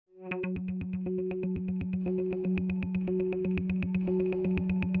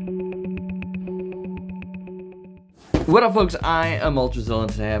What up, folks? I am ultrazillatoys, and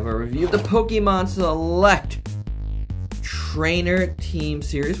today I have a review of the Pokemon Select Trainer Team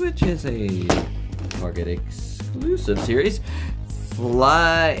Series, which is a Target exclusive series.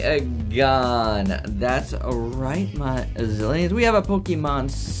 FLYGON. That's right, my zillions. We have a Pokemon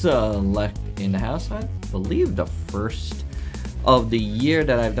Select in the house. I believe the first of the year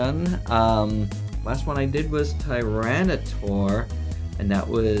that I've done. Last one I did was Tyranitar, and that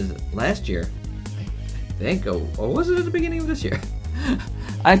was last year. Or was it at the beginning of this year?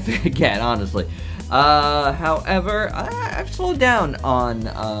 I forget, honestly. However, I've slowed down on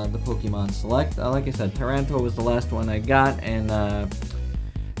the Pokemon Select. Like I said, Tyranitar was the last one I got, and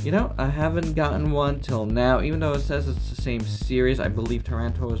you know, I haven't gotten one till now. Even though it says it's the same series, I believe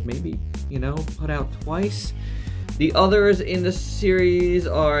Tyranitar was maybe, you know, put out twice. The others in the series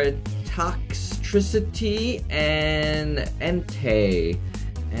are Toxtricity and Entei.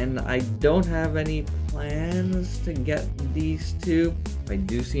 And I don't have any plans to get these two. If I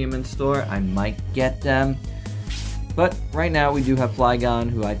do see them in store, I might get them. But right now we do have FLYGON,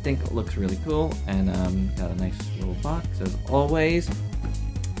 who I think looks really cool, and got a nice little box as always.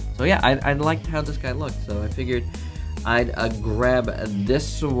 So yeah, I liked how this guy looked, so I figured I'd grab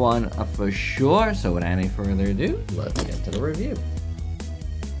this one for sure. So without any further ado, let's get to the review.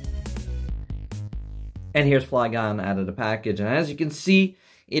 And here's FLYGON out of the package, and as you can see,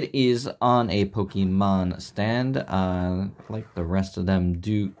 it is on a Pokemon stand, like the rest of them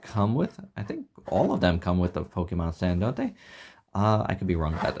do come with. I think all of them come with a Pokemon stand, don't they? I could be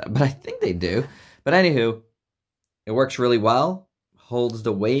wrong about that, but I think they do. But anywho, it works really well, holds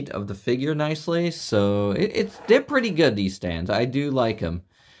the weight of the figure nicely, so they're pretty good, these stands. I do like them.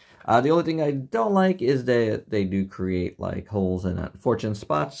 The only thing I don't like is that they do create like holes in unfortunate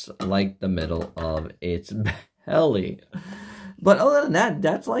spots, like the middle of its belly. But other than that,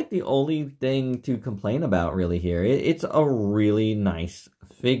 that's like the only thing to complain about really here. It's a really nice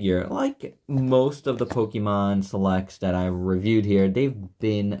figure. Like most of the Pokemon Selects that I've reviewed here, they've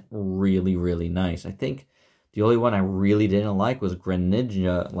been really, really nice. I think the only one I really didn't like was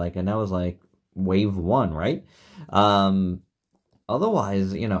Greninja, and that was like Wave 1, right?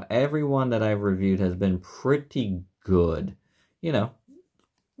 Otherwise, you know, everyone that I've reviewed has been pretty good. You know,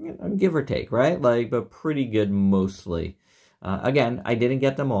 give or take, right? But pretty good mostly. Again, I didn't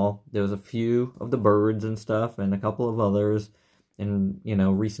get them all. There was a few of the birds and stuff, and a couple of others in, you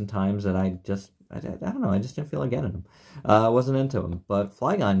know, recent times that I don't know, I just didn't feel like getting them. I wasn't into them. But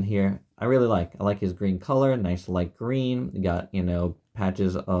FLYGON here, I really like. I like his green color, nice light green. You got, you know,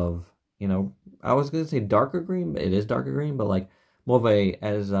 patches of, you know, I was going to say darker green, but it is darker green, but like more of a,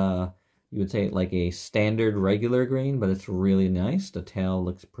 as you would say, like a standard regular green, but it's really nice. The tail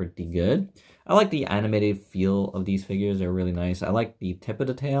looks pretty good. I like the animated feel of these figures. They're really nice. I like the tip of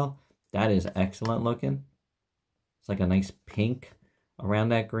the tail. That is excellent looking. It's like a nice pink around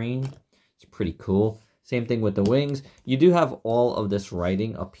that green. It's pretty cool. Same thing with the wings. You do have all of this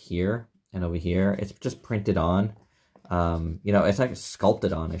writing up here and over here. It's just printed on. You know, it's like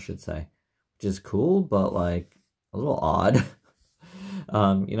sculpted on, I should say, which is cool, but like a little odd.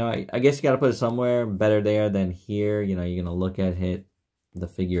 You know, I guess you got to put it somewhere better there than here. You know, you're going to look at the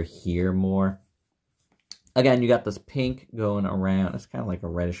figure here more. Again, you got this pink going around. It's kind of like a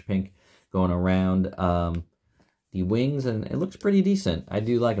reddish pink going around the wings, and it looks pretty decent. I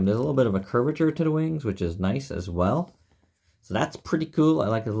do like them. There's a little bit of a curvature to the wings, which is nice as well. So that's pretty cool. I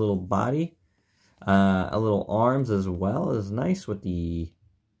like his little body. A little arms as well is nice with the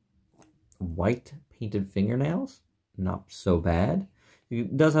white painted fingernails. Not so bad. He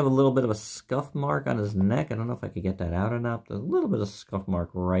does have a little bit of a scuff mark on his neck. I don't know if I could get that out or not. There's a little bit of scuff mark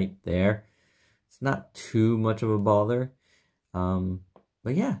right there. It's not too much of a bother.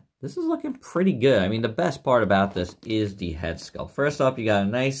 But yeah, this is looking pretty good. I mean, the best part about this is the head sculpt. First off, you got a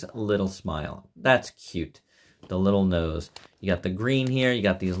nice little smile. That's cute. The little nose. You got the green here. You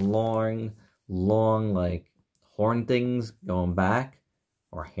got these long, like, horn things going back.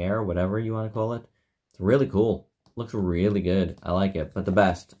 Or hair, whatever you want to call it. It's really cool. Looks really good. I like it. But the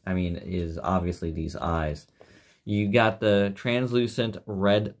best, I mean, is obviously these eyes. You got the translucent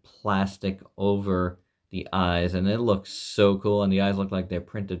red plastic over the eyes, and it looks so cool. And the eyes look like they're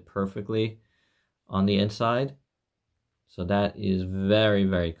printed perfectly on the inside. So that is very,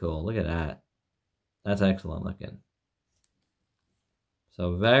 very cool. Look at that. That's excellent looking.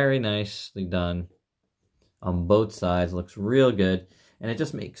 So very nicely done on both sides. Looks real good. And it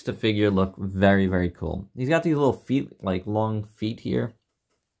just makes the figure look very, very cool. He's got these little feet, like long feet here.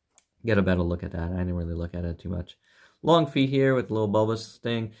 Get a better look at that. I didn't really look at it too much. Long feet here with a little bulbous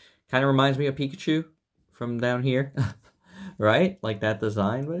thing. Kind of reminds me of Pikachu from down here. right? Like that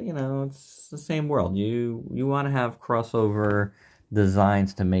design, but you know, it's the same world. You want to have crossover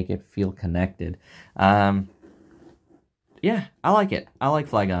designs to make it feel connected. Yeah, I like it. I like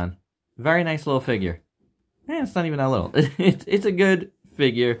FLYGON. Very nice little figure. It's not even that little. It's a good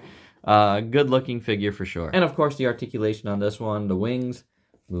figure. Good looking figure for sure. And of course the articulation on this one, the wings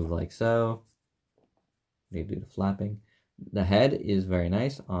move like so. They do the flapping. The head is very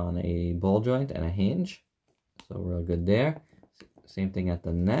nice on a ball joint and a hinge. So real good there. Same thing at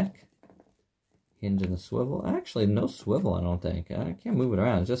the neck. Hinge and a swivel. Actually, no swivel, I don't think. I can't move it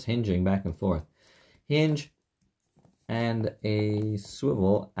around. It's just hinging back and forth. Hinge and a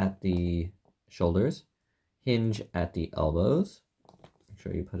swivel at the shoulders. Hinge at the elbows. Make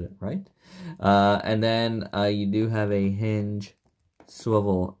sure you put it right. And then you do have a hinge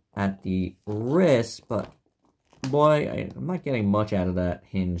swivel at the wrist, but boy, I'm not getting much out of that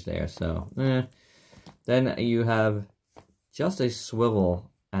hinge there, so Then you have just a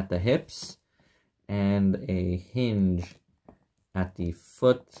swivel at the hips and a hinge at the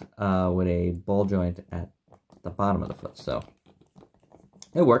foot with a ball joint at the bottom of the foot. So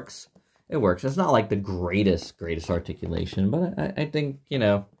it works. It works. It's not like the greatest articulation, but I think, you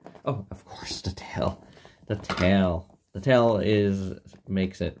know, oh, of course, the tail. The tail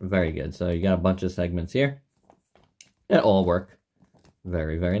makes it very good. So you got a bunch of segments here. It all work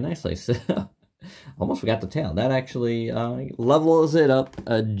very, very nicely. So almost forgot the tail. That actually levels it up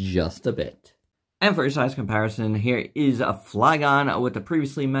just a bit. And for your size comparison, here is a FLYGON with the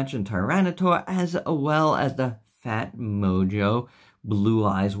previously mentioned Tyranitar, as well as the Fat Mojo Blue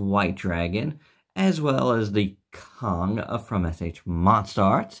Eyes White Dragon, as well as the Kong from SH Monster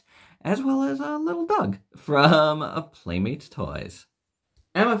Arts, as well as Little Doug from Playmates Toys.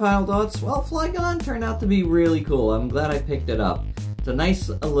 And my final thoughts, well, FLYGON turned out to be really cool. I'm glad I picked it up. It's a nice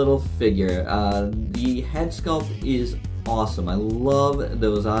little figure. The head sculpt is awesome. I love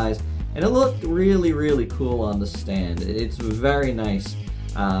those eyes. And it looked really, really cool on the stand. It's very nice.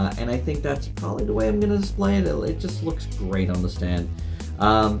 And I think that's probably the way I'm going to display it. It just looks great on the stand.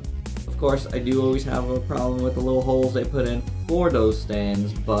 Of course, I do always have a problem with the little holes they put in for those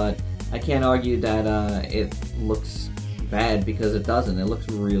stands, but I can't argue that it looks bad because it doesn't. It looks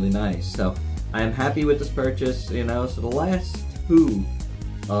really nice. So I'm happy with this purchase, you know. So the last two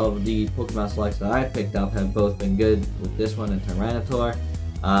of the Pokemon selects that I picked up have both been good, with this one and Tyranitar.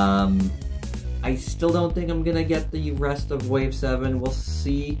 I still don't think I'm gonna get the rest of Wave 7. We'll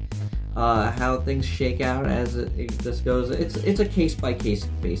see how things shake out as this goes. It's a case-by-case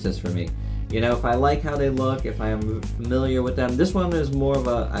basis for me. You know, if I like how they look, if I am familiar with them. This one is more of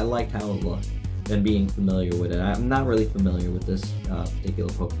a I liked how it looked than being familiar with it. I'm not really familiar with this particular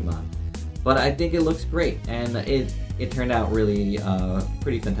Pokemon, but I think it looks great, and it turned out really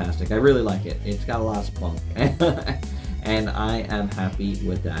pretty fantastic. I really like it. It's got a lot of spunk. And I am happy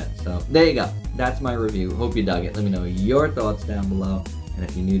with that. So there you go. That's my review. Hope you dug it. Let me know your thoughts down below. And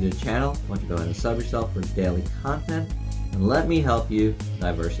if you're new to the channel, why don't you go ahead and sub yourself for daily content, and let me help you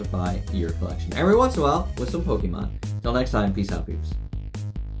diversify your collection every once in a while with some Pokemon. Till next time, peace out, peeps.